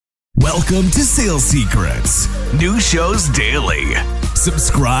Welcome to Sales Secrets. New shows daily.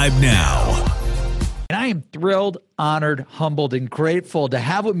 Subscribe now. And I am thrilled, honored, humbled, and grateful to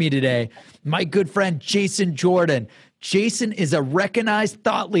have with me today my good friend, Jason Jordan. Jason is a recognized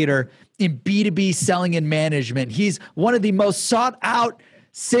thought leader in B2B selling and management. He's one of the most sought out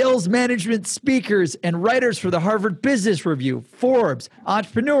sales management speakers and writers for the Harvard Business Review, Forbes,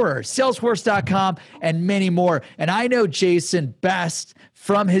 Entrepreneur, Salesforce.com, and many more. And I know Jason best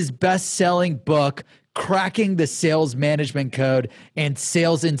from his best-selling book, Cracking the Sales Management Code and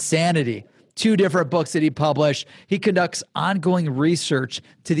Sales Insanity. Two different books that he published. He conducts ongoing research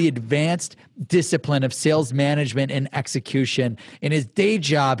to the advanced discipline of sales management and execution. In his day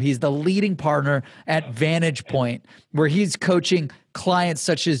job, he's the leading partner at Vantage Point, where he's coaching clients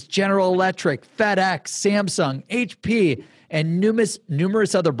such as General Electric, FedEx, Samsung, HP, and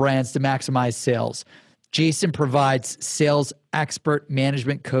numerous other brands to maximize sales. Jason provides sales expert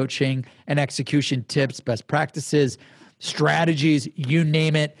management coaching and execution tips, best practices, strategies, you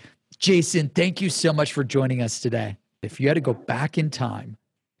name it. Jason, thank you so much for joining us today. If you had to go back in time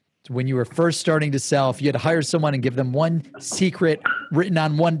to when you were first starting to sell, if you had to hire someone and give them one secret written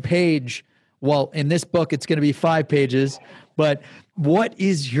on one page, well, in this book, it's going to be 5 pages, but what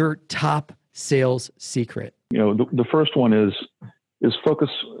is your top sales secret? You know, the first one is focus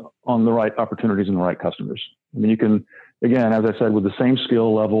on the right opportunities and the right customers. I mean, you can, again, as I said, with the same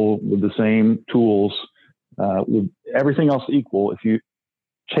skill level, with the same tools, with everything else equal, if you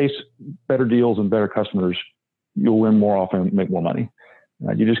chase better deals and better customers, you'll win more often and make more money.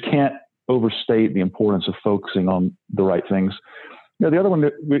 You just can't overstate the importance of focusing on the right things. You know, the other one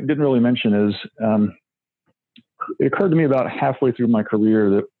that we didn't really mention is it occurred to me about halfway through my career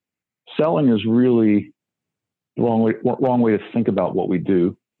that selling is really the wrong way to think about what we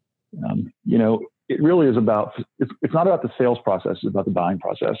do. You know, it really is about, it's not about the sales process, it's about the buying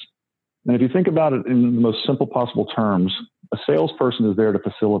process. And if you think about it in the most simple possible terms, a salesperson is there to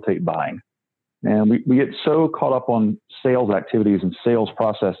facilitate buying. And we get so caught up on sales activities and sales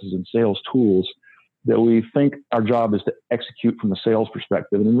processes and sales tools that we think our job is to execute from the sales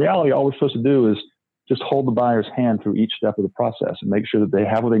perspective. And in reality, all we're supposed to do is just hold the buyer's hand through each step of the process and make sure that they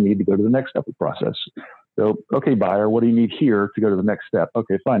have what they need to go to the next step of the process. So, okay, buyer, what do you need here to go to the next step?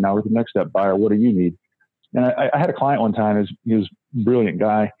 Okay, fine. Now we're at the next step. Buyer, what do you need? And I had a client one time, he was a brilliant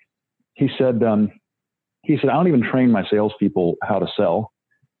guy. He said, I don't even train my salespeople how to sell.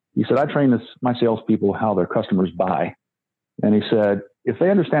 He said, I train my salespeople how their customers buy. And he said, if they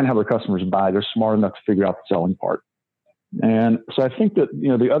understand how their customers buy, they're smart enough to figure out the selling part. And so I think that, you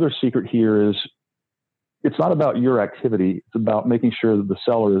know, the other secret here is it's not about your activity. It's about making sure that the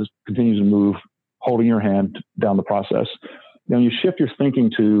seller continues to move, holding your hand down the process. You know, you shift your thinking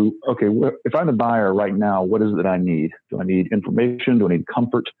to, okay, if I'm the buyer right now, what is it that I need? Do I need information? Do I need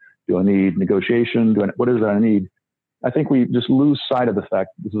comfort? Do I need negotiation? What is it I need? I think we just lose sight of the fact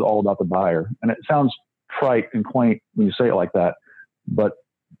that this is all about the buyer. And it sounds trite and quaint when you say it like that. But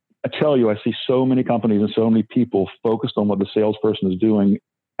I tell you, I see so many companies and so many people focused on what the salesperson is doing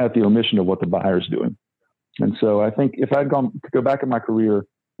at the omission of what the buyer is doing. And so I think if I'd go back in my career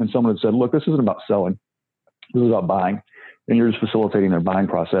and someone had said, look, this isn't about selling, this is about buying, and you're just facilitating their buying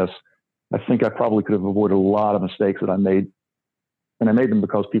process, I think I probably could have avoided a lot of mistakes that I made. And I made them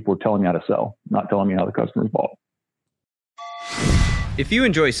because people were telling me how to sell, not telling me how the customers bought. If you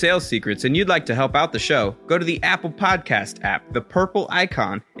enjoy Sales Secrets and you'd like to help out the show, go to the Apple Podcast app, the purple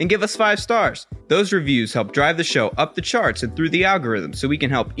icon, and give us 5 stars. Those reviews help drive the show up the charts and through the algorithm so we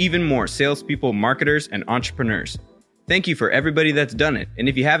can help even more salespeople, marketers, and entrepreneurs. Thank you for everybody that's done it. And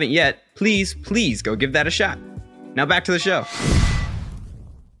if you haven't yet, please go give that a shot. Now back to the show.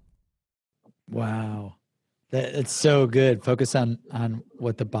 Wow. It's so good. Focus on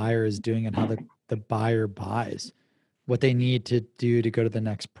what the buyer is doing and how the buyer buys, what they need to do to go to the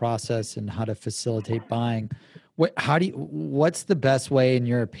next process and how to facilitate buying. What's the best way, in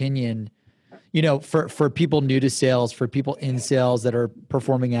your opinion, you know, for people new to sales, for people in sales that are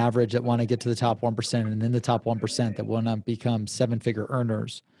performing average, that want to get to the top 1% and then the top 1% that want to become 7-figure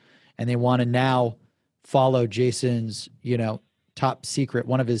earners, and they want to now follow Jason's, you know, top secret,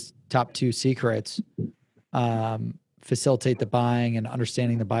 one of his top 2 secrets, facilitate the buying and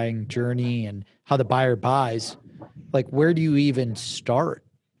understanding the buying journey and how the buyer buys. Like, where do you even start?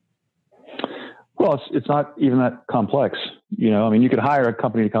 Well, it's not even that complex. You know, I mean, you could hire a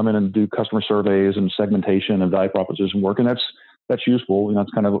company to come in and do customer surveys and segmentation and value proposition work, and that's useful. You know,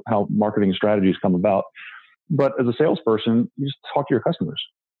 it's kind of how marketing strategies come about. But as a salesperson, you just talk to your customers,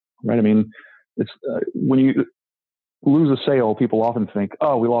 right? I mean, it's when you lose a sale, people often think,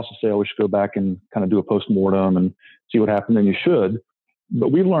 oh, we lost a sale, we should go back and kind of do a post-mortem and see what happened. And you should.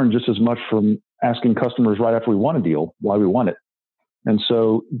 But we've learned just as much from asking customers right after we won a deal why we won it. And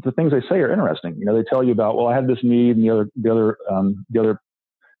so the things they say are interesting. They tell you about, well, I had this need, and your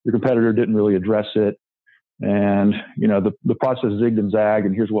competitor didn't really address it, and the process zigged and zagged,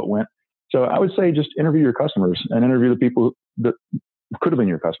 and here's what went. So I would say just interview your customers and interview the people that could have been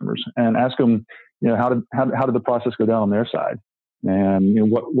your customers, and ask them, how did the process go down on their side, and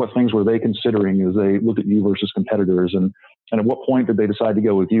what things were they considering as they looked at you versus competitors, and at what point did they decide to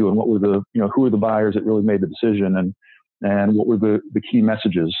go with you, and what were the who were the buyers that really made the decision, and what were the key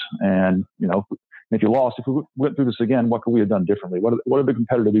messages, and if you lost, if we went through this again, what could we have done differently? What did the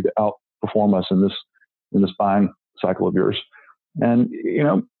competitor do to outperform us in this buying cycle of yours? And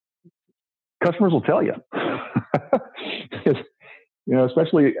customers will tell you.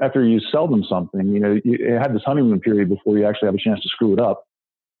 Especially after you sell them something, you have this honeymoon period before you actually have a chance to screw it up.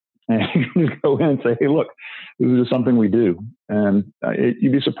 And you just go in and say, hey, look, this is just something we do. And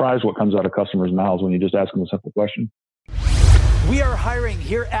you'd be surprised what comes out of customers' mouths when you just ask them a simple question. We are hiring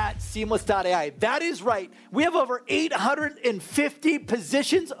here at Seamless.ai. That is right. We have over 850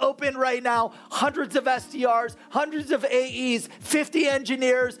 positions open right now, hundreds of SDRs, hundreds of AEs, 50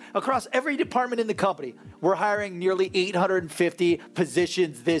 engineers across every department in the company. We're hiring nearly 850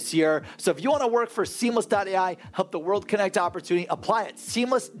 positions this year. So if you want to work for Seamless.ai, help the world connect opportunity, apply at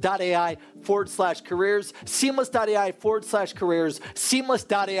Seamless.ai/careers, Seamless.ai/careers,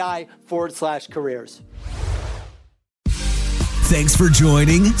 Seamless.ai/careers. Thanks for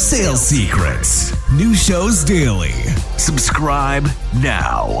joining Sales Secrets. New shows daily. Subscribe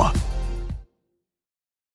now.